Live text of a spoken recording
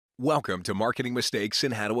Welcome to Marketing Mistakes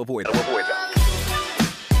and How to Avoid Them.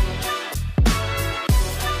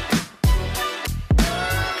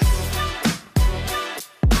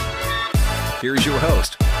 Here's your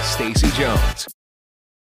host, Stacey Jones.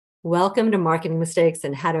 Welcome to Marketing Mistakes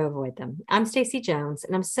and How to Avoid Them. I'm Stacey Jones,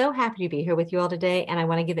 and I'm so happy to be here with you all today, and I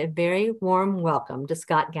want to give a very warm welcome to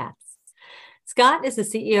Scott Gatz. Scott is the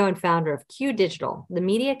CEO and founder of Q Digital, the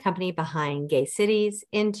media company behind Gay Cities,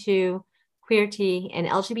 Into, Queerty, and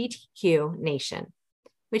LGBTQ Nation,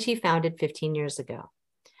 which he founded 15 years ago.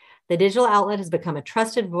 The digital outlet has become a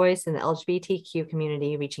trusted voice in the LGBTQ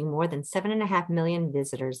community, reaching more than 7.5 million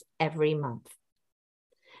visitors every month.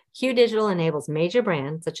 Q Digital enables major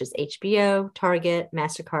brands such as HBO, Target,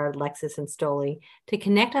 MasterCard, Lexus, and Stoli to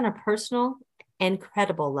connect on a personal and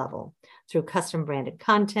credible level through custom branded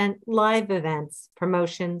content, live events,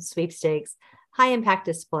 promotions, sweepstakes, high-impact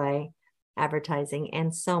display, advertising,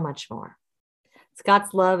 and so much more.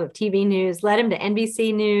 Scott's love of TV news led him to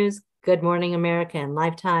NBC News, Good Morning America, and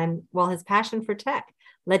Lifetime, while his passion for tech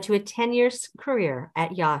led to a 10-year career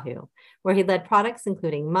at Yahoo, where he led products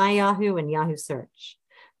including My Yahoo and Yahoo Search.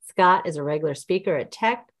 Scott is a regular speaker at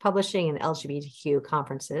tech, publishing, and LGBTQ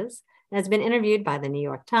conferences, and has been interviewed by the New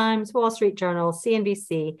York Times, Wall Street Journal,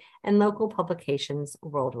 CNBC, and local publications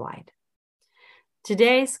worldwide.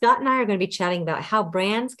 Today, Scott and I are going to be chatting about how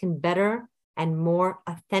brands can better and more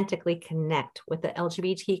authentically connect with the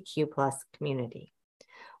LGBTQ plus community.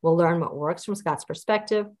 We'll learn what works from Scott's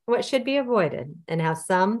perspective, what should be avoided, and how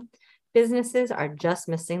some businesses are just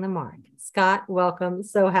missing the mark. Scott, welcome.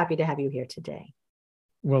 So happy to have you here today.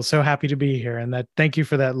 Well, so happy to be here. And thank you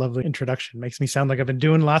for that lovely introduction. Makes me sound like I've been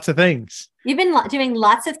doing lots of things. You've been doing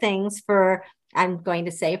lots of things for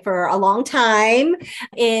a long time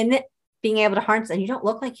in being able to harness, and you don't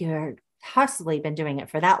look like you're possibly been doing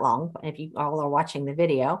it for that long, if you all are watching the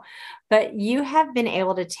video, but you have been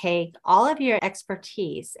able to take all of your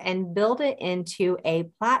expertise and build it into a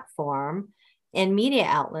platform and media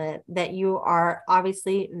outlet that you are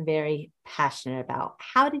obviously very passionate about.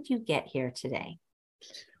 How did you get here today?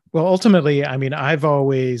 Well, ultimately, I've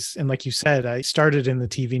always, and like you said, I started in the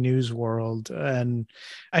TV news world, and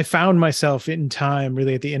I found myself in time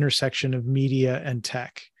really at the intersection of media and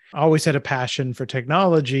tech. I always had a passion for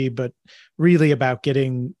technology, but really about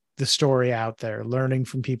getting the story out there, learning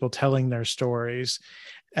from people telling their stories.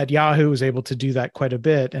 At Yahoo, I was able to do that quite a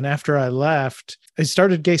bit. And after I left, I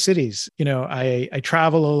started Gay Cities. I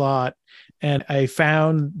travel a lot, and I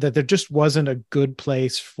found that there just wasn't a good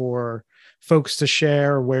place for folks to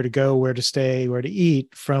share where to go, where to stay, where to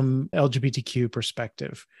eat from LGBTQ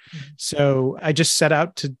perspective. Mm-hmm. So I just set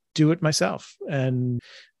out to do it myself. And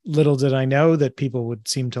little did I know that people would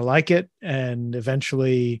seem to like it. And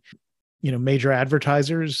eventually, major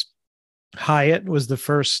advertisers, Hyatt was the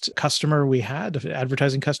first customer we had,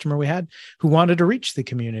 advertising customer we had, who wanted to reach the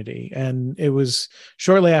community. And it was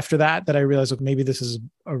shortly after that I realized, look, maybe this is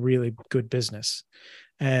a really good business.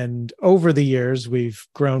 And over the years, we've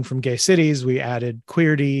grown from Gay Cities. We added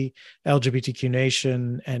Queerty, LGBTQ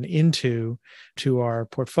Nation, and Into to our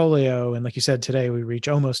portfolio. And like you said, today we reach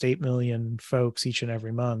almost 8 million folks each and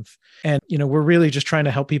every month. And, we're really just trying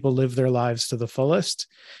to help people live their lives to the fullest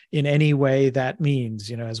in any way that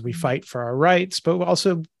means, as we fight for our rights, but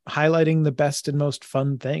also highlighting the best and most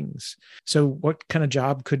fun things. So what kind of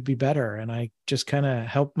job could be better? And I just kind of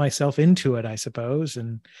helped myself into it, I suppose.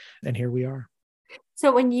 And here we are.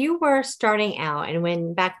 So when you were starting out and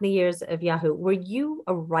when back in the years of Yahoo, were you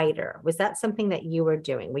a writer? Was that something that you were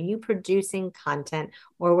doing? Were you producing content,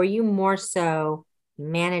 or were you more so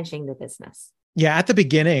managing the business? Yeah, at the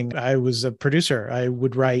beginning, I was a producer. I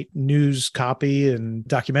would write news copy and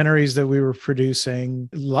documentaries that we were producing.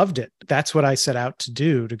 Loved it. That's what I set out to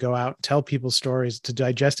do, to go out, tell people stories, to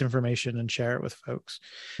digest information and share it with folks.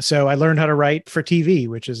 So I learned how to write for TV,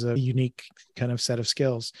 which is a unique kind of set of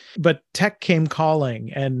skills. But tech came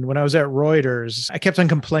calling. And when I was at Reuters, I kept on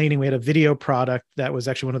complaining. We had a video product that was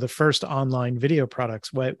actually one of the first online video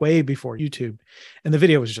products way before YouTube. And the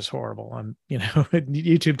video was just horrible.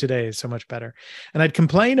 YouTube today is so much better. And I'd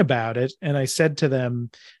complain about it. And I said to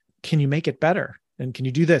them, can you make it better? And can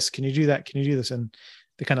you do this? Can you do that? Can you do this? And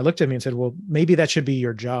they kind of looked at me and said, well, maybe that should be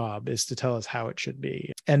your job, is to tell us how it should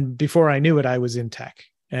be. And before I knew it, I was in tech.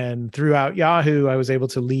 And throughout Yahoo, I was able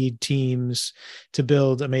to lead teams to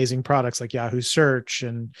build amazing products like Yahoo Search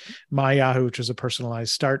and My Yahoo, which was a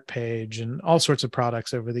personalized start page, and all sorts of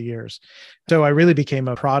products over the years. So I really became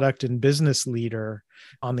a product and business leader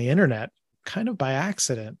on the internet, kind of by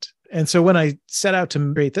accident. And so when I set out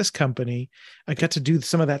to create this company, I got to do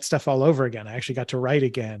some of that stuff all over again. I actually got to write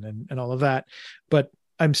again and all of that. But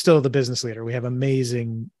I'm still the business leader. We have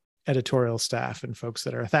amazing editorial staff and folks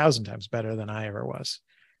that are 1,000 times better than I ever was.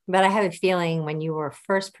 But I have a feeling when you were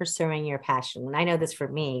first pursuing your passion, and I know this for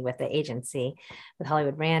me with the agency, with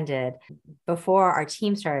Hollywood Branded, before our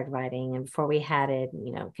team started writing and before we had it,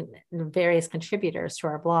 various contributors to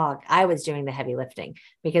our blog, I was doing the heavy lifting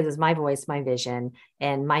because it's my voice, my vision,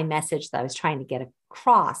 and my message that I was trying to get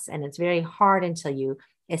across. And it's very hard until you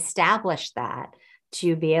establish that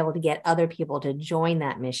to be able to get other people to join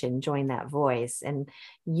that mission, join that voice. And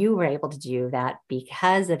you were able to do that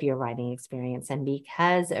because of your writing experience and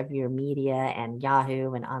because of your media and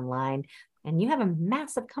Yahoo and online. And you have a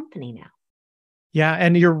massive company now. Yeah.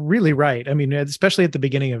 And you're really right. I mean, especially at the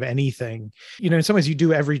beginning of anything, in some ways you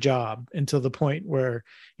do every job until the point where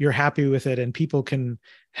you're happy with it and people can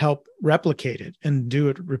help replicate it and do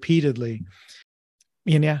it repeatedly.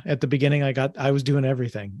 And yeah, at the beginning, I was doing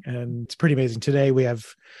everything, and it's pretty amazing. Today we have,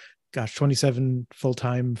 27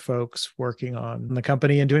 full-time folks working on the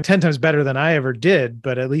company and doing 10 times better than I ever did.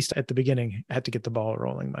 But at least at the beginning, I had to get the ball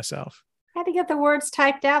rolling myself. Had to get the words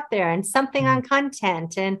typed out there and something on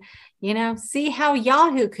content and, see how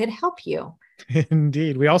Yahoo could help you.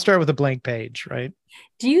 Indeed. We all start with a blank page, right?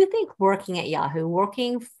 Do you think working at Yahoo,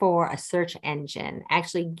 working for a search engine,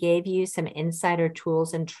 actually gave you some insider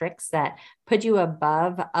tools and tricks that put you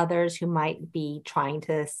above others who might be trying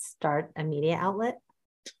to start a media outlet?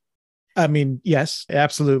 I mean, yes,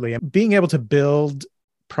 absolutely. Being able to build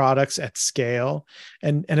products at scale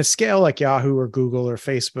and a scale like Yahoo or Google or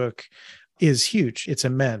Facebook is huge. It's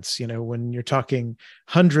immense. When you're talking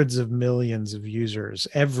hundreds of millions of users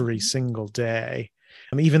every single day.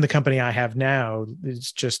 Even the company I have now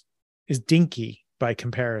is dinky by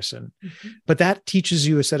comparison. Mm-hmm. But that teaches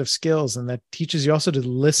you a set of skills, and that teaches you also to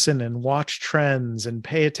listen and watch trends and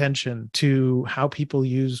pay attention to how people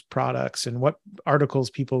use products and what articles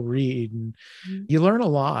people read. And you learn a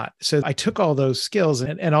lot. So I took all those skills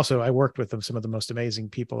and also I worked with some of the most amazing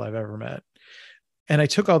people I've ever met. And I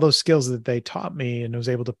took all those skills that they taught me and was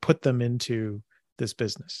able to put them into this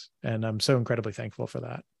business. And I'm so incredibly thankful for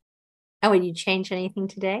that. And would you change anything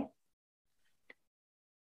today?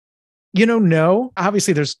 No.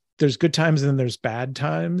 Obviously, there's good times and then there's bad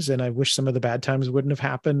times. And I wish some of the bad times wouldn't have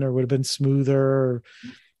happened or would have been smoother,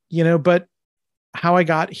 but how I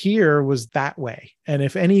got here was that way. And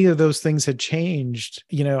if any of those things had changed,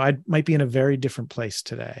 I might be in a very different place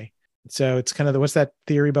today. So it's kind of what's that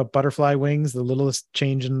theory about butterfly wings? The littlest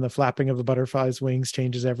change in the flapping of a butterfly's wings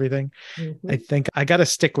changes everything. Mm-hmm. I think I got to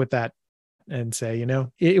stick with that and say,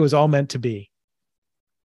 it was all meant to be.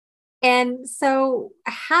 And so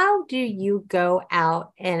how do you go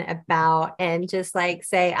out and about and just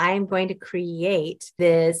say, I'm going to create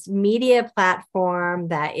this media platform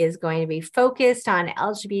that is going to be focused on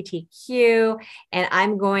LGBTQ and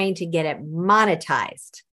I'm going to get it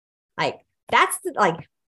monetized? That's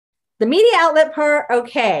the media outlet part,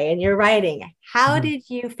 okay, and you're writing. How did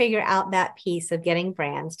you figure out that piece of getting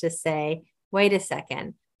brands to say, wait a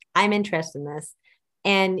second, I'm interested in this?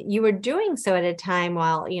 And you were doing so at a time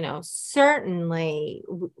while, certainly,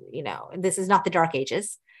 this is not the dark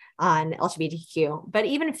ages on LGBTQ, but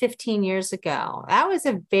even 15 years ago, that was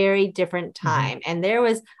a very different time. And there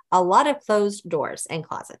was a lot of closed doors and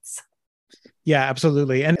closets. Yeah,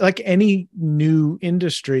 absolutely. And like any new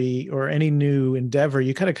industry or any new endeavor,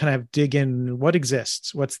 you kind of dig in what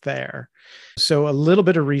exists, what's there. So a little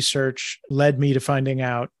bit of research led me to finding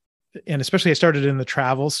out, and especially I started in the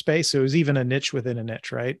travel space. So it was even a niche within a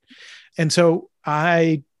niche, right? And so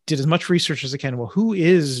I did as much research as I can. Well, who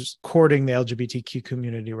is courting the LGBTQ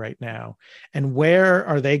community right now? And where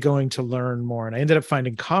are they going to learn more? And I ended up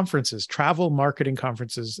finding conferences, travel marketing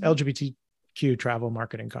conferences, LGBTQ travel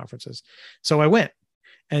marketing conferences. So I went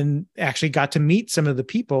and actually got to meet some of the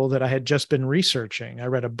people that I had just been researching. I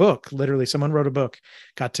read a book, literally someone wrote a book,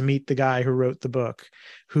 got to meet the guy who wrote the book,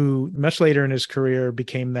 who much later in his career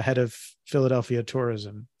became the head of Philadelphia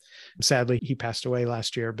tourism. Sadly, he passed away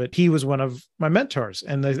last year, but he was one of my mentors.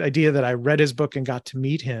 And the idea that I read his book and got to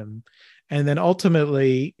meet him, and then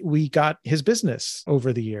ultimately we got his business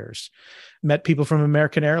over the years, met people from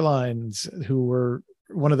American Airlines who were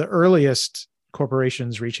one of the earliest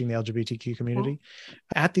corporations reaching the LGBTQ community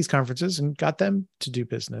at these conferences and got them to do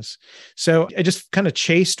business. So I just kind of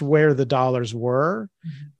chased where the dollars were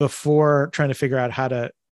before trying to figure out how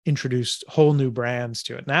to introduce whole new brands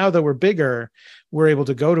to it. Now that we're bigger, we're able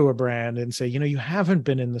to go to a brand and say, you haven't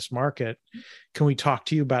been in this market. Can we talk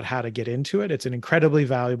to you about how to get into it? It's an incredibly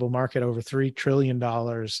valuable market, over $3 trillion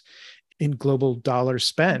in global dollars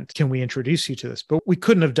spent. Can we introduce you to this? But we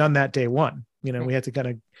couldn't have done that day one. We had to kind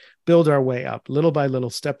of build our way up little by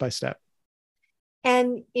little, step by step.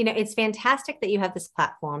 And, it's fantastic that you have this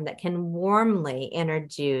platform that can warmly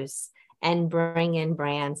introduce and bring in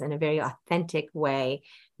brands in a very authentic way,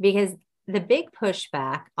 because the big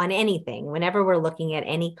pushback on anything, whenever we're looking at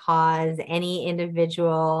any cause, any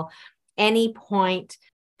individual, any point,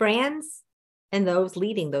 brands and those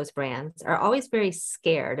leading those brands are always very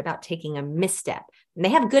scared about taking a misstep. And they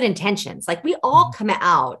have good intentions. Like, we all come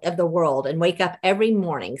out of the world and wake up every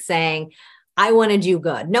morning saying, I want to do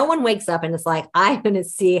good. No one wakes up and is like, I'm going to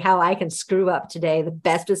see how I can screw up today the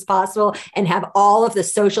best as possible and have all of the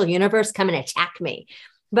social universe come and attack me.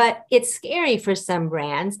 But it's scary for some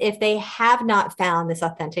brands if they have not found this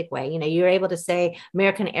authentic way. You're able to say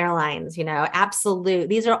American Airlines, Absolute.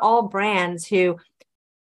 These are all brands who,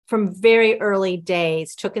 from very early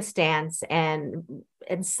days, took a stance and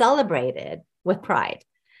celebrated with pride.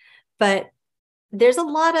 But there's a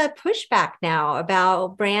lot of pushback now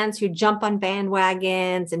about brands who jump on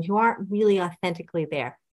bandwagons and who aren't really authentically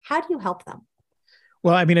there. How do you help them?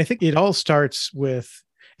 Well, I think it all starts with,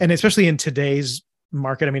 and especially in today's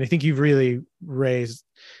market, I think you've really raised,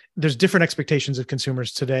 there's different expectations of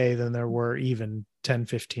consumers today than there were even 10,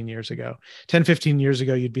 15 years ago. 10, 15 years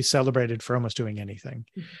ago, you'd be celebrated for almost doing anything.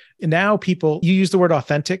 Mm-hmm. And now you use the word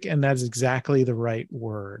authentic, and that's exactly the right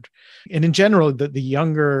word. And in general, the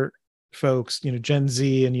younger folks, Gen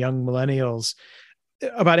Z and young millennials,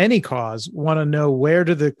 about any cause, want to know, where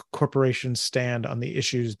do the corporations stand on the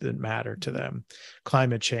issues that matter to them?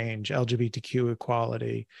 Climate change, LGBTQ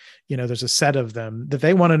equality, there's a set of them that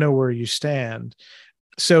they want to know where you stand.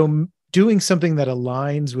 So doing something that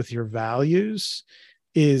aligns with your values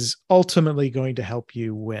is ultimately going to help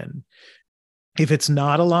you win. If it's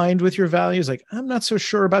not aligned with your values, like, I'm not so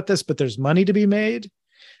sure about this, but there's money to be made,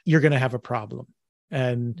 you're going to have a problem.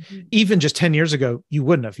 And even just 10 years ago, you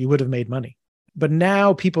would have made money. But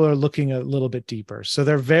now people are looking a little bit deeper. So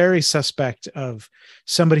they're very suspect of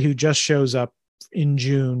somebody who just shows up in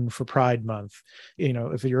June for Pride Month.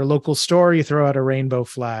 If you're a local store, you throw out a rainbow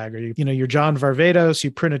flag, or you're John Varvatos,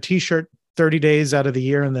 you print a t-shirt 30 days out of the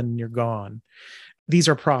year and then you're gone. These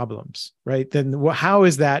are problems, right? Then how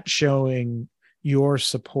is that showing your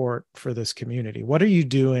support for this community? What are you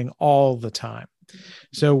doing all the time?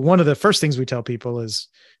 So one of the first things we tell people is,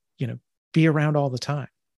 be around all the time,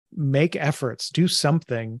 make efforts, do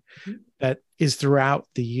something that is throughout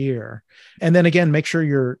the year. And then again, make sure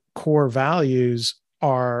your core values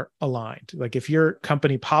are aligned. Like, if your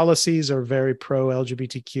company policies are very pro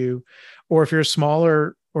LGBTQ, or if you're a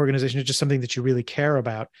smaller organization, it's just something that you really care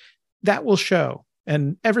about, that will show.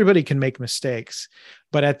 And everybody can make mistakes,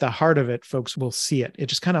 but at the heart of it, folks will see it. It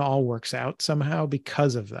just kind of all works out somehow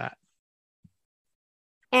because of that.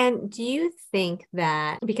 And do you think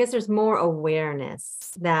that because there's more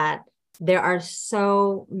awareness that there are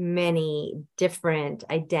so many different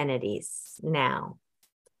identities now,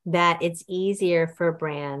 that it's easier for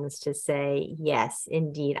brands to say, yes,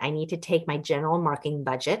 indeed, I need to take my general marketing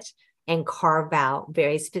budget and carve out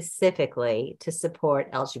very specifically to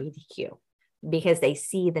support LGBTQ, because they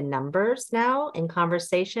see the numbers now in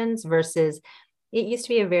conversations versus it used to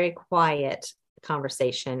be a very quiet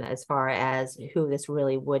conversation as far as who this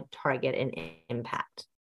really would target and impact?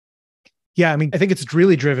 Yeah, I think it's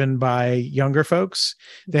really driven by younger folks.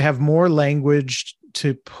 They have more language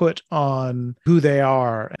to put on who they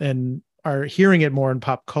are and are hearing it more in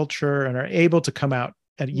pop culture and are able to come out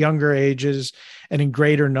at younger ages and in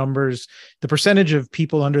greater numbers. The percentage of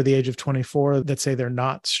people under the age of 24 that say they're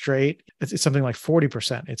not straight, it's something like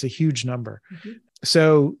 40%. It's a huge number. Mm-hmm.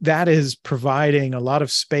 So that is providing a lot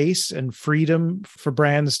of space and freedom for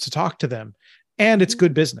brands to talk to them. And it's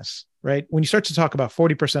good business, right? When you start to talk about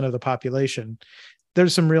 40% of the population,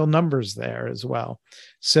 there's some real numbers there as well.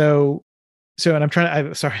 So, and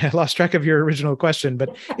I lost track of your original question,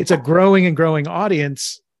 but it's a growing and growing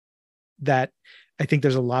audience that I think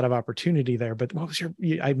there's a lot of opportunity there. But what was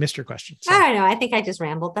I missed your question. So. I don't know. I think I just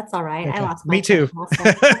rambled. That's all right. Okay. I lost my Me too.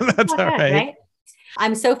 That's all right.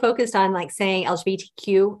 I'm so focused on like saying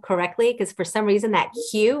LGBTQ correctly, because for some reason that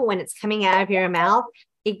Q, when it's coming out of your mouth,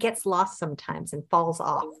 it gets lost sometimes and falls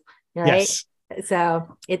off. Right. Yes.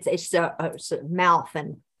 So it's a mouth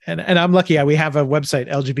and I'm lucky. We have a website,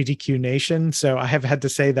 LGBTQ Nation. So I have had to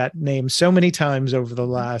say that name so many times over the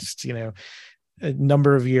last, a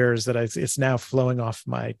number of years that it's now flowing off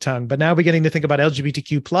my tongue. But now beginning to think about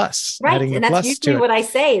LGBTQ plus. Right. And that's usually what I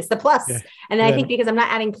say is the plus. Yeah. And then I think because I'm not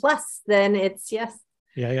adding plus, then it's yes.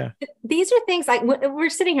 Yeah. These are things like we're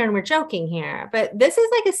sitting here and we're joking here, but this is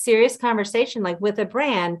like a serious conversation. Like with a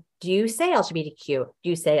brand, do you say LGBTQ? Do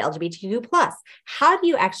you say LGBTQ plus? How do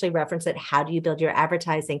you actually reference it? How do you build your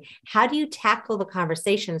advertising? How do you tackle the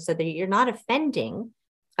conversation so that you're not offending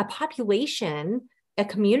a population a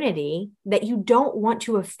community that you don't want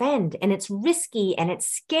to offend. And it's risky and it's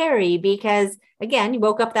scary because, again, you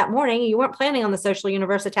woke up that morning, you weren't planning on the social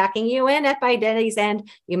universe attacking you. And at by day's end,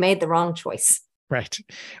 you made the wrong choice. Right.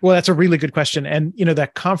 Well, that's a really good question. And,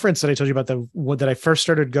 that conference that I told you about, that I first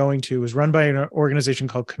started going to, was run by an organization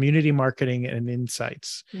called Community Marketing and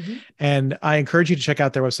Insights. Mm-hmm. And I encourage you to check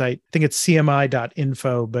out their website. I think it's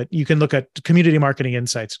cmi.info, but you can look at Community Marketing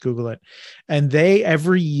Insights, Google it. And they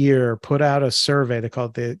every year put out a survey. They call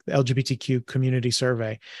it the LGBTQ Community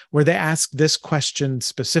Survey, where they ask this question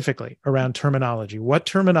specifically around terminology. What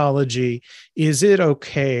terminology is it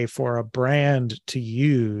okay for a brand to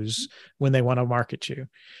use when they want to market you?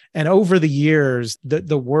 And over the years,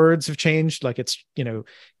 the words have changed. Like it's,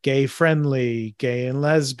 gay friendly, gay and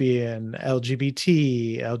lesbian,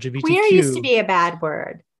 LGBT, LGBTQ. Queer used to be a bad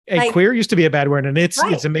word. Queer used to be a bad word, and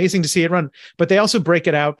it's amazing to see it run. But they also break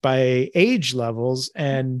it out by age levels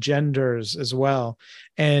and genders as well.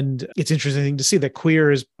 And it's interesting to see that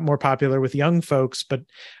queer is more popular with young folks, but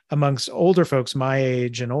amongst older folks, my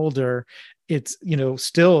age and older, it's,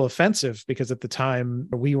 still offensive because at the time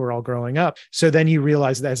we were all growing up. So then you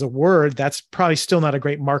realize that as a word, that's probably still not a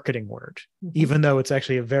great marketing word, even though it's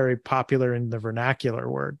actually a very popular in the vernacular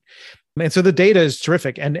word. And so the data is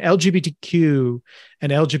terrific. And LGBTQ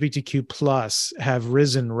and LGBTQ plus have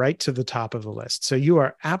risen right to the top of the list. So you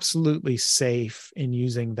are absolutely safe in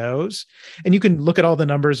using those. And you can look at all the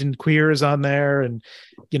numbers, and queer is on there, and,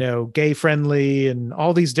 gay friendly and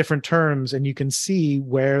all these different terms, and you can see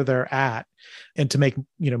where they're at and to make,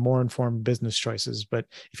 more informed business choices. But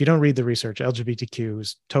if you don't read the research, LGBTQ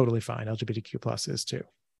is totally fine. LGBTQ plus is too.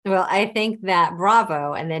 Well, I think that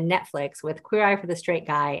Bravo and then Netflix with Queer Eye for the Straight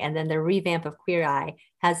Guy and then the revamp of Queer Eye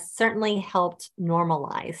has certainly helped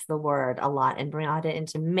normalize the word a lot and brought it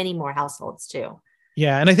into many more households too.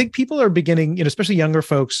 Yeah. And I think people are beginning, especially younger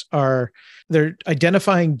folks they're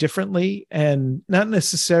identifying differently and not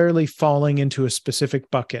necessarily falling into a specific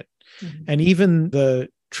bucket. Mm-hmm. And even the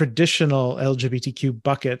traditional LGBTQ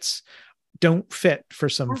buckets don't fit for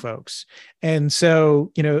some folks. And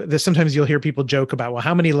so, sometimes you'll hear people joke about, well,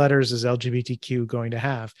 how many letters is LGBTQ going to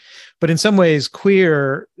have? But in some ways,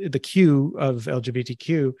 queer, the Q of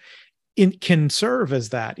LGBTQ, it can serve as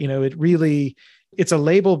that. It's a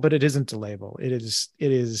label, but it isn't a label. It is,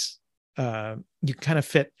 you kind of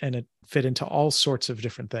fit into all sorts of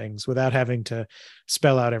different things without having to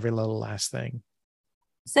spell out every little last thing.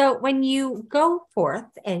 So when you go forth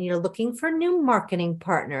and you're looking for new marketing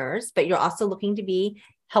partners, but you're also looking to be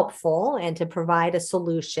helpful and to provide a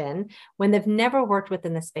solution when they've never worked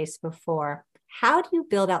within the space before, how do you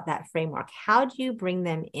build out that framework? How do you bring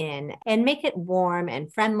them in and make it warm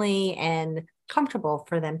and friendly and comfortable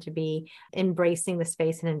for them to be embracing the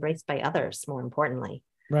space and embraced by others, more importantly?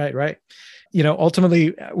 Right.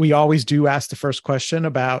 Ultimately, we always do ask the first question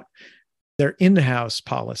about their in-house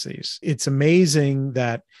policies. It's amazing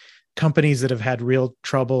that companies that have had real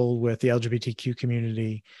trouble with the LGBTQ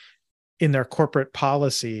community in their corporate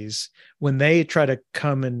policies, when they try to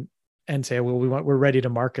come and say, well, we're ready to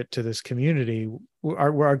market to this community,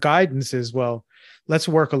 our guidance is, well, let's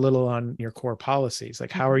work a little on your core policies.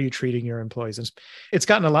 Like, how are you treating your employees? And it's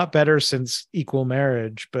gotten a lot better since equal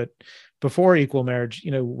marriage, but before equal marriage,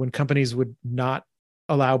 when companies would not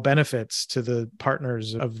allow benefits to the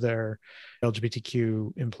partners of their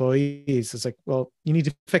LGBTQ employees, it's like, well, you need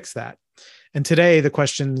to fix that. And today the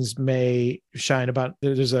questions may shine about,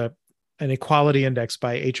 there's an equality index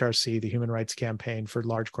by HRC, the Human Rights Campaign for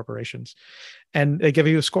large corporations. And they give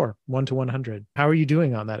you a score, 1 to 100. How are you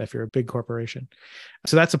doing on that if you're a big corporation?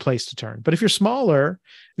 So that's a place to turn. But if you're smaller,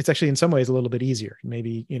 it's actually in some ways a little bit easier.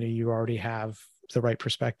 Maybe, you already have the right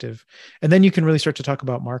perspective. And then you can really start to talk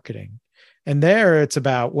about marketing. And there it's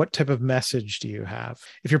about what type of message do you have?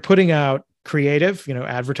 If you're putting out creative,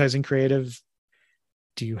 advertising creative,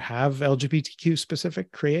 do you have LGBTQ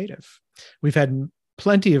specific creative? We've had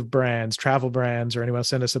plenty of brands, travel brands, or anyone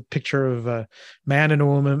send us a picture of a man and a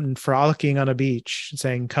woman frolicking on a beach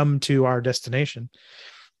saying, come to our destination.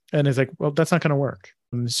 And it's like, well, that's not going to work.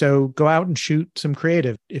 So go out and shoot some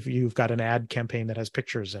creative if you've got an ad campaign that has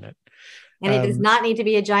pictures in it. And it does not need to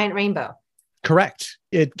be a giant rainbow. Correct.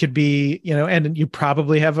 It could be, and you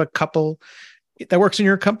probably have a couple that works in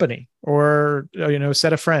your company or, a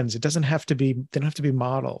set of friends. It doesn't have to be, they don't have to be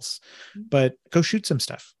models, but go shoot some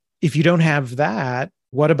stuff. If you don't have that,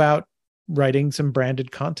 what about writing some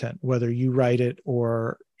branded content, whether you write it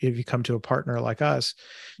or if you come to a partner like us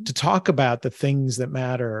to talk about the things that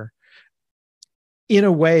matter in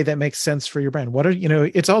a way that makes sense for your brand?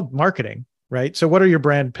 It's all marketing. right? So what are your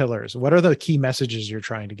brand pillars? What are the key messages you're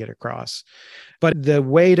trying to get across? But the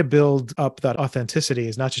way to build up that authenticity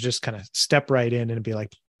is not to just kind of step right in and be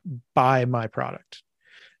like, buy my product.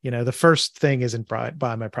 The first thing isn't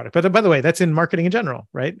buy my product. But by the way, that's in marketing in general,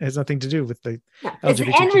 right? It has nothing to do with the It's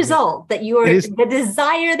the end result that the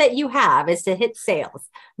desire that you have is to hit sales.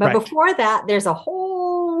 But before that, there's a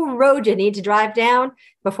whole road you need to drive down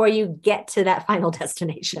before you get to that final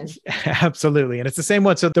destination. Absolutely. And it's the same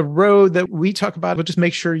one. So the road that we talk about, we'll just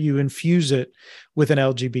make sure you infuse it with an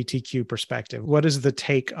LGBTQ perspective. What is the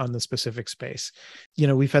take on the specific space?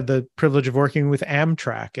 We've had the privilege of working with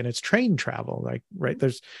Amtrak, and it's train travel, right?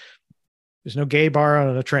 There's no gay bar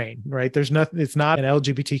on a train, right? There's nothing, it's not an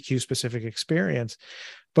LGBTQ specific experience.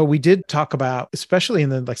 But we did talk about, especially in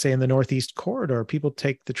the Northeast corridor, people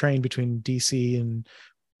take the train between DC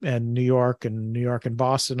and New York and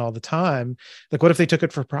Boston all the time. Like, what if they took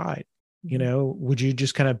it for Pride? Would you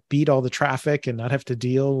just kind of beat all the traffic and not have to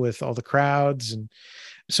deal with all the crowds? And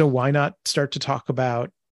so why not start to talk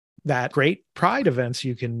about that great Pride events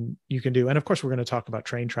you can do? And of course, we're going to talk about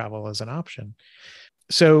train travel as an option.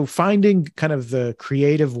 So finding kind of the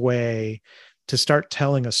creative way to start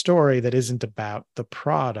telling a story that isn't about the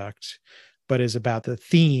product, but is about the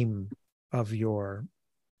theme of your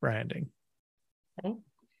branding. Okay.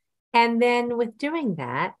 And then with doing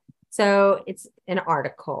that, so it's an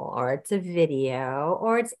article or it's a video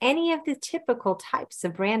or it's any of the typical types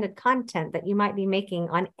of branded content that you might be making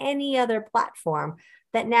on any other platform,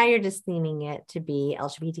 that now you're just theming it to be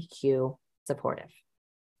LGBTQ supportive.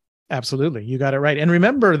 Absolutely. You got it right. And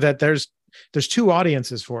remember that there's two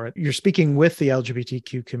audiences for it. You're speaking with the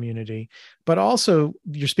LGBTQ community, but also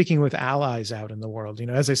you're speaking with allies out in the world.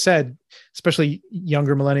 As I said, especially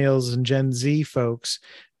younger millennials and Gen Z folks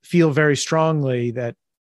feel very strongly that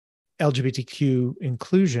LGBTQ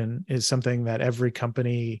inclusion is something that every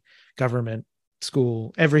company, government,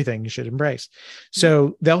 school, everything should embrace.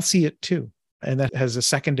 So they'll see it too. And that has a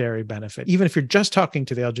secondary benefit. Even if you're just talking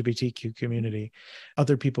to the LGBTQ community,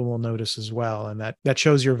 other people will notice as well. And that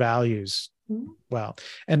shows your values well.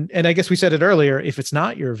 And I guess we said it earlier, if it's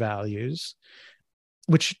not your values,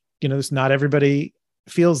 which, not everybody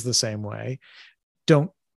feels the same way,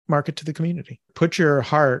 don't market to the community. Put your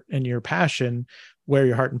heart and your passion where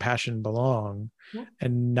your heart and passion belong,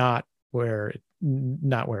 and not where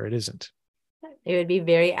it isn't. It would be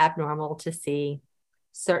very abnormal to see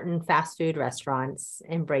certain fast food restaurants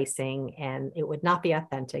embracing, and it would not be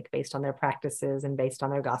authentic based on their practices and based on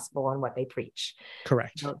their gospel and what they preach.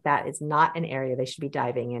 Correct. So that is not an area they should be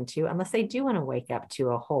diving into unless they do want to wake up to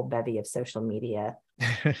a whole bevy of social media.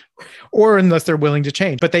 Or unless they're willing to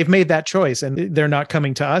change. But they've made that choice and they're not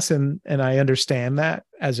coming to us. And I understand that.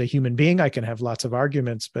 As a human being, I can have lots of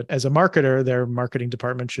arguments, but as a marketer, their marketing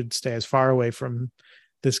department should stay as far away from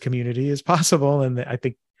this community as possible. And I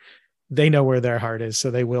think they know where their heart is, so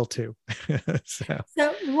they will too.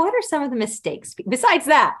 So what are some of the mistakes besides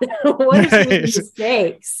that? What are some of the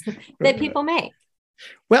mistakes that people make?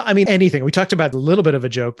 Well, I mean, anything. We talked about a little bit of a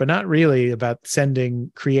joke, but not really about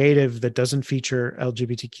sending creative that doesn't feature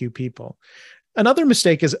LGBTQ people. Another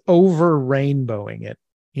mistake is over rainbowing it.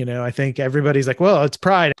 I think everybody's like, well, it's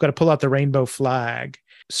Pride, I've got to pull out the rainbow flag.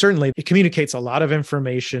 Certainly, it communicates a lot of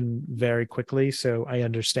information very quickly. So I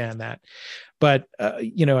understand that. But,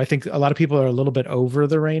 I think a lot of people are a little bit over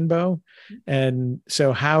the rainbow. And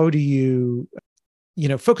so how do you,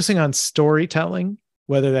 focusing on storytelling,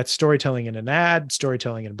 whether that's storytelling in an ad,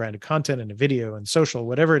 storytelling in branded content, in a video and social,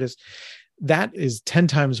 whatever it is, that is 10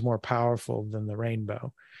 times more powerful than the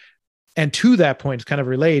rainbow. And to that point, it's kind of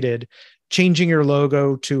related, changing your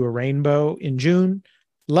logo to a rainbow in June,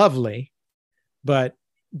 lovely. But,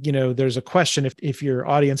 there's a question if your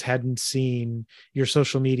audience hadn't seen your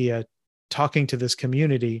social media talking to this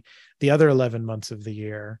community the other 11 months of the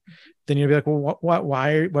year, then you'll be like, well,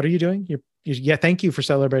 what are you doing? Yeah, thank you for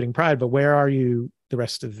celebrating Pride, but where are you the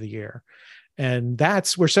rest of the year? And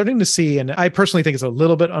we're starting to see, and I personally think it's a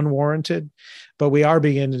little bit unwarranted, but we are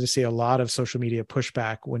beginning to see a lot of social media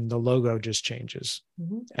pushback when the logo just changes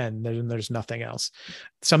and then there's nothing else.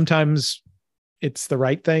 Sometimes it's the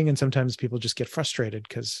right thing, and sometimes people just get frustrated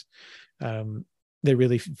because they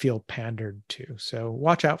really feel pandered to. So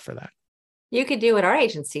watch out for that. You could do what our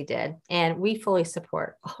agency did, and we fully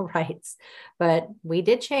support all rights, but we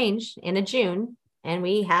did change in June, and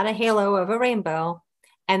we had a halo of a rainbow.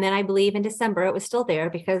 And then I believe in December, it was still there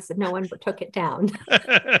because no one took it down.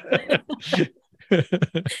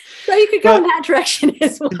 So you could go in that direction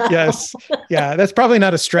as well. Yes. Yeah. That's probably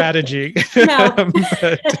not a strategy. No. That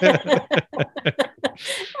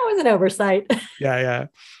was an oversight. Yeah.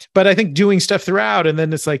 But I think doing stuff throughout, and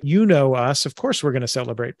then it's like, you know us, of course we're going to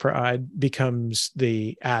celebrate Pride, becomes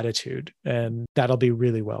the attitude, and that'll be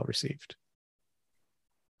really well received.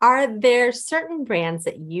 Are there certain brands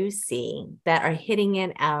that you see that are hitting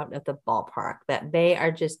it out of the ballpark, that they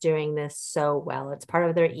are just doing this so well? It's part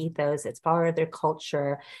of their ethos. It's part of their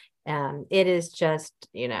culture. It is just,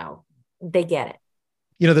 they get it.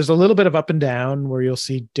 There's a little bit of up and down where you'll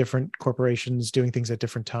see different corporations doing things at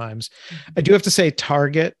different times. I do have to say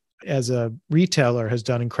Target as a retailer has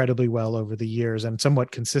done incredibly well over the years and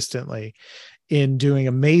somewhat consistently in doing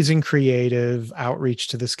amazing creative outreach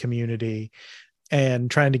to this community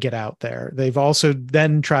and trying to get out there. They've also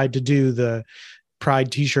then tried to do the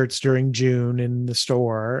Pride t-shirts during June in the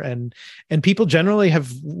store, and people generally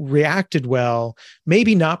have reacted well,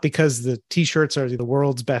 maybe not because the t-shirts are the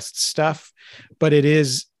world's best stuff, but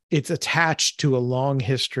it's attached to a long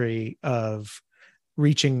history of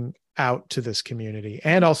reaching out to this community,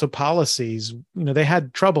 and also policies. They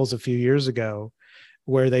had troubles a few years ago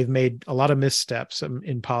where they've made a lot of missteps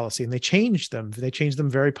in policy, and they changed them. They changed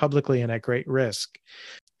them very publicly and at great risk.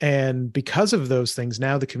 And because of those things,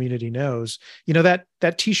 now the community knows, that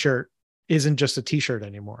t-shirt isn't just a t-shirt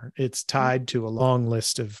anymore. It's tied to a long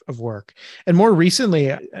list of work. And more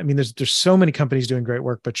recently, I mean, there's so many companies doing great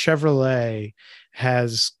work, but Chevrolet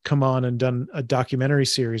has come on and done a documentary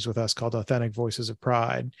series with us called Authentic Voices of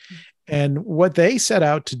Pride. And what they set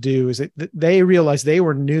out to do is that they realized they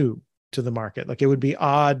were new to the market. Like, it would be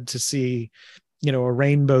odd to see, a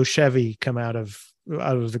rainbow Chevy come out of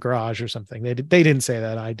the garage or something. They didn't say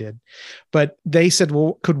that, I did. But they said,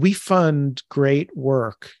 well, could we fund great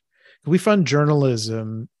work? Could we fund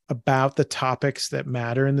journalism about the topics that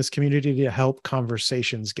matter in this community to help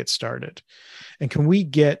conversations get started? And can we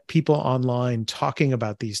get people online talking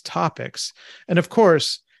about these topics? And of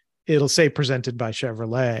course, it'll say presented by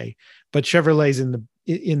Chevrolet, but Chevrolet's in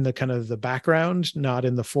the kind of the background, not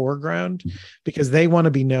in the foreground, because they want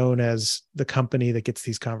to be known as the company that gets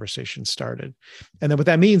these conversations started. And then what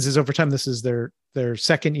that means is, over time, this is their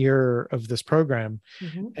second year of this program.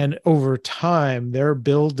 Mm-hmm. And over time, they're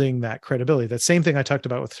building that credibility. That same thing I talked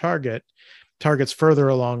about with Target. Target's further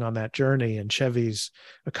along on that journey, and Chevy's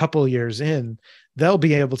a couple of years in. They'll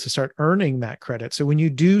be able to start earning that credit. So when you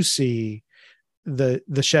do see the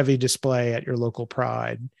Chevy display at your local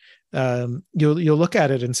Pride, you'll look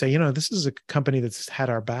at it and say, this is a company that's had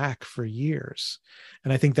our back for years.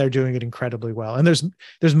 And I think they're doing it incredibly well. And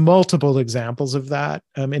there's multiple examples of that.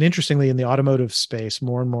 And interestingly, in the automotive space,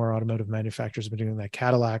 more and more automotive manufacturers have been doing that.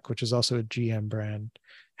 Cadillac, which is also a GM brand,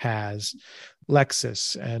 has.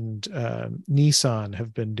 Lexus and Nissan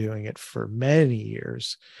have been doing it for many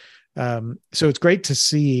years. So it's great to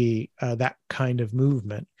see that kind of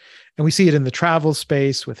movement. And we see it in the travel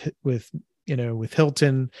space with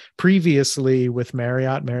Hilton, previously with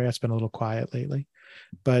Marriott. Marriott's been a little quiet lately,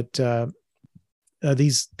 but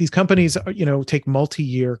these companies, take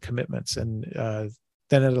multi-year commitments, and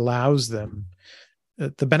then it allows them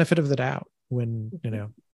the benefit of the doubt when,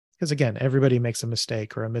 because again, everybody makes a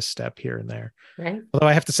mistake or a misstep here and there. Right. Although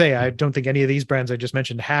I have to say, I don't think any of these brands I just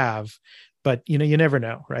mentioned have, but you never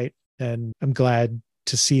know, right? And I'm glad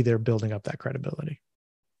to see they're building up that credibility.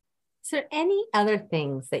 Is there any other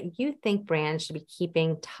things that you think brands should be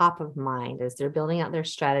keeping top of mind as they're building out their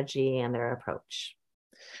strategy and their approach?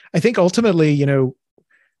 I think ultimately, and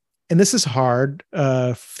this is hard,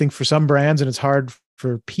 I think for some brands, and it's hard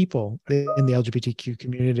for people in the LGBTQ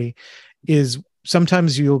community, is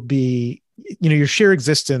sometimes you'll be, your sheer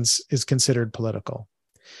existence is considered political.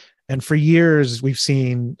 And for years, we've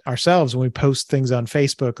seen ourselves when we post things on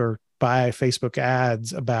Facebook or buy Facebook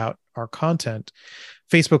ads about our content,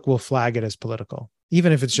 Facebook will flag it as political,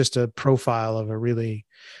 even if it's just a profile of a really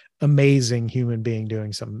amazing human being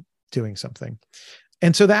doing something.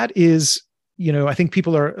 And so that is, I think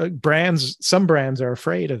some brands are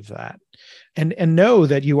afraid of that, and know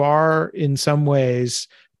that you are in some ways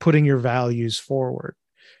putting your values forward.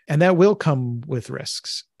 And that will come with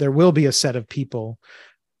risks. There will be a set of people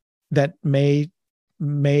that may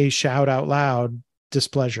shout out loud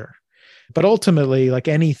displeasure. But ultimately, like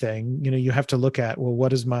anything, you have to look at, well,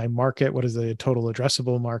 what is my market? What is the total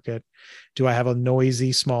addressable market? Do I have a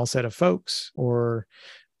noisy small set of folks? Or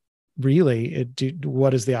really,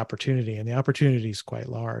 what is the opportunity? And the opportunity is quite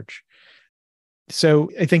large. So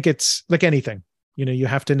I think it's like anything, you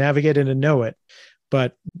have to navigate it and know it.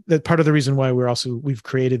 But that part of the reason why we've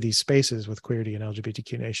created these spaces with Queerty and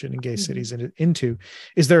LGBTQ Nation and Gay Cities into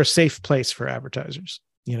is there a safe place for advertisers,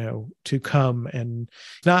 to come, and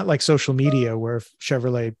not like social media where if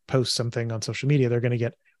Chevrolet posts something on social media, they're going to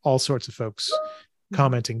get all sorts of folks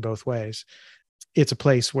commenting both ways. it's a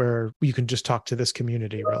place where you can just talk to this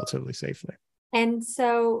community relatively safely. And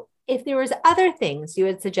so if there was other things you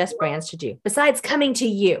would suggest brands to do besides coming to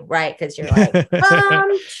you, right? Because you're like,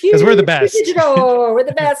 because we're the best. Digital, we're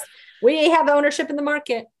the best. We have ownership in the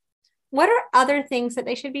market. What are other things that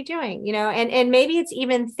they should be doing? And maybe it's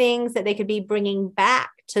even things that they could be bringing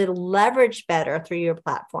back to leverage better through your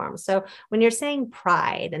platform. So when you're saying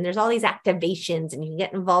Pride and there's all these activations and you can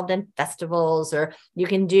get involved in festivals, or you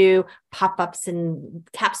can do-ups and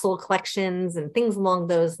capsule collections and things along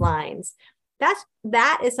those lines,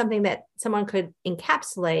 that is something that someone could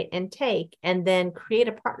encapsulate and take and then create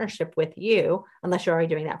a partnership with you, unless you're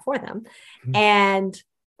already doing that for them, and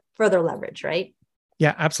further leverage, right?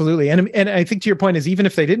 Yeah, absolutely. And I think to your point is, even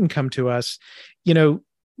if they didn't come to us,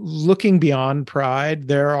 looking beyond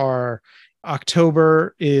Pride,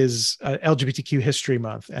 October is LGBTQ History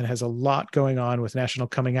Month and has a lot going on with National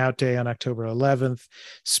Coming Out Day on October 11th,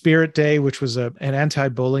 Spirit Day, which was an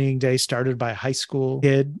anti-bullying day started by a high school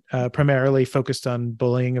kid, primarily focused on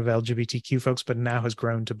bullying of LGBTQ folks, but now has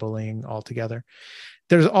grown to bullying altogether.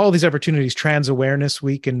 There's all these opportunities, Trans Awareness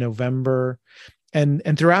Week in November. And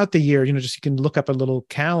throughout the year, just you can look up a little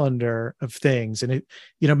calendar of things, and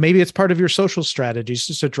maybe it's part of your social strategies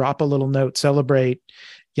just to drop a little note, celebrate,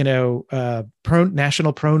 National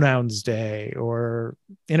Pronouns Day or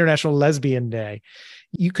International Lesbian Day.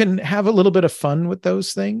 You can have a little bit of fun with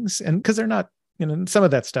those things, and because they're not, some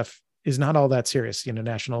of that stuff is not all that serious.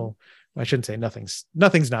 I shouldn't say nothing's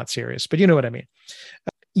not serious, but you know what I mean.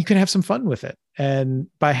 You can have some fun with it, and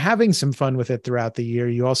by having some fun with it throughout the year,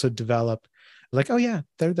 you also develop. Like, oh yeah,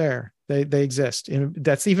 they're there. They exist. And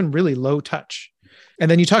that's even really low touch. And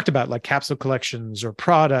then you talked about like capsule collections or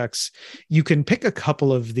products. You can pick a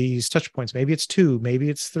couple of these touch points. Maybe it's 2, maybe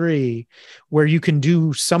it's 3, where you can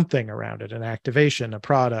do something around it, an activation, a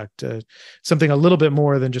product, something a little bit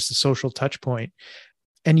more than just a social touch point,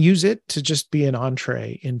 and use it to just be an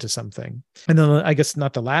entree into something. And then I guess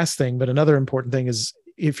not the last thing, but another important thing is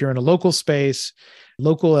if you're in a local space,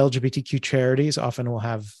 local LGBTQ charities often will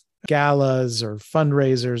have galas or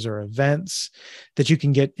fundraisers or events that you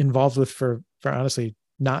can get involved with for honestly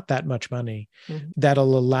not that much money,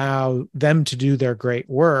 that'll allow them to do their great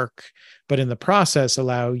work, but in the process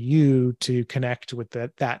allow you to connect with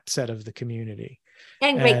that set of the community.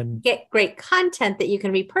 And get great content that you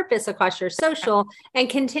can repurpose across your social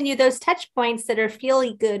and continue those touch points that are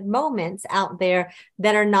feely good moments out there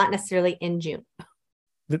that are not necessarily in June.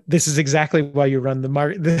 This is exactly why you run this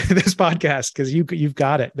podcast, because you've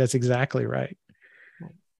got it. That's exactly right.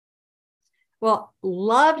 Well,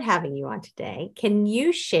 loved having you on today. Can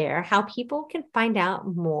you share how people can find out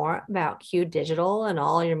more about Q Digital and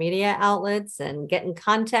all your media outlets and get in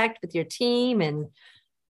contact with your team and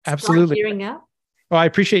absolutely gearing up? Well, I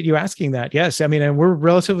appreciate you asking that. Yes. I mean, and we're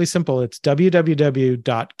relatively simple. It's www.q,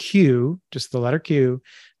 just the letter Q,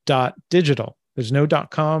 .digital. There's no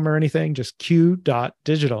 .com or anything, just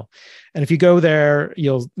q.digital. And if you go there,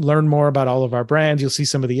 you'll learn more about all of our brands. You'll see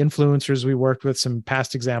some of the influencers we worked with, some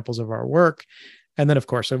past examples of our work. And then, of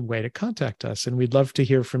course, a way to contact us. And we'd love to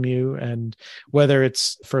hear from you. And whether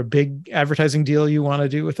it's for a big advertising deal you want to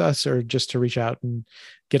do with us or just to reach out and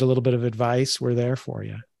get a little bit of advice, we're there for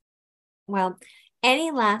you. Well, any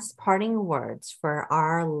last parting words for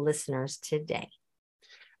our listeners today?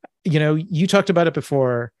 You talked about it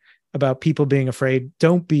before, about people being afraid.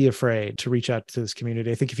 Don't be afraid to reach out to this community.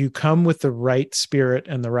 I think if you come with the right spirit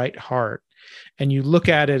and the right heart, and you look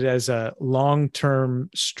at it as a long-term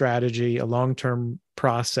strategy, a long-term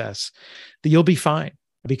process, that you'll be fine,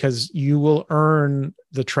 because you will earn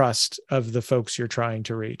the trust of the folks you're trying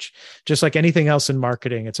to reach. Just like anything else in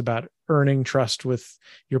marketing, it's about earning trust with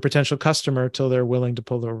your potential customer till they're willing to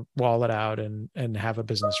pull their wallet out and have a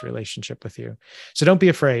business relationship with you. So don't be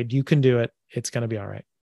afraid. You can do it. It's going to be all right.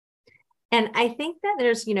 And I think that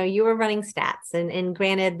there's, you were running stats, and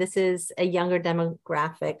granted, this is a younger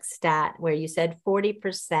demographic stat where you said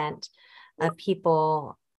 40% of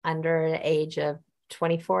people under the age of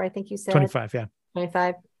 24, I think you said. 25, yeah.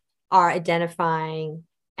 25 are identifying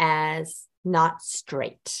as not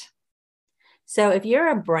straight. So if you're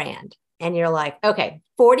a brand and you're like, okay,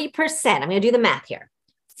 40%, I'm going to do the math here.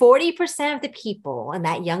 40% of the people in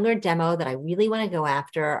that younger demo that I really want to go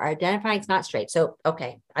after are identifying as not straight. So,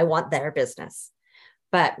 okay, I want their business,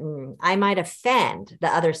 but I might offend the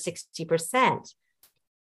other 60%.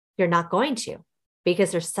 You're not going to,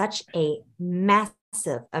 because there's such a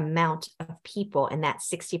massive amount of people in that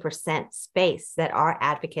 60% space that are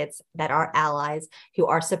advocates, that are allies, who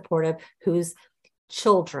are supportive, whose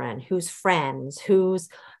children, whose friends, whose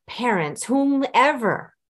parents,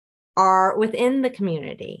 whomever are within the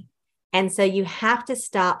community And so you have to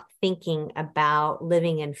stop thinking about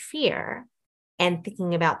living in fear and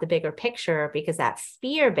thinking about the bigger picture, because that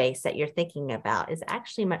fear base that you're thinking about is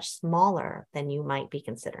actually much smaller than you might be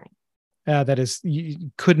considering. That is,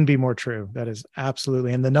 couldn't be more true. That is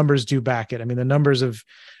absolutely. And the numbers do back it. I mean, the numbers of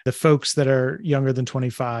the folks that are younger than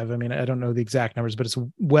 25, I mean, I don't know the exact numbers, but it's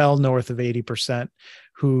well north of 80%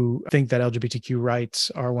 who think that LGBTQ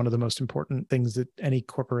rights are one of the most important things that any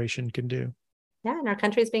corporation can do. Yeah, and our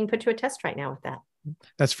country is being put to a test right now with that.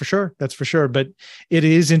 That's for sure. That's for sure. But it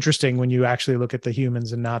is interesting when you actually look at the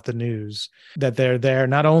humans and not the news, that they're there.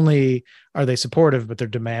 Not only are they supportive, but they're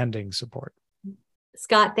demanding support.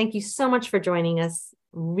 Scott, thank you so much for joining us.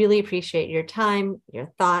 Really appreciate your time, your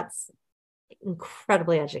thoughts.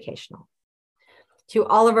 Incredibly educational. To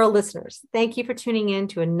all of our listeners, thank you for tuning in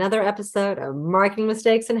to another episode of Marketing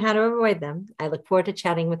Mistakes and How to Avoid Them. I look forward to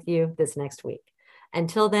chatting with you this next week.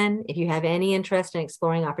 Until then, if you have any interest in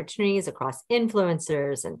exploring opportunities across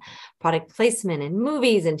influencers and product placement and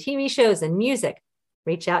movies and TV shows and music,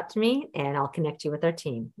 reach out to me and I'll connect you with our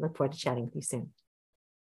team. Look forward to chatting with you soon.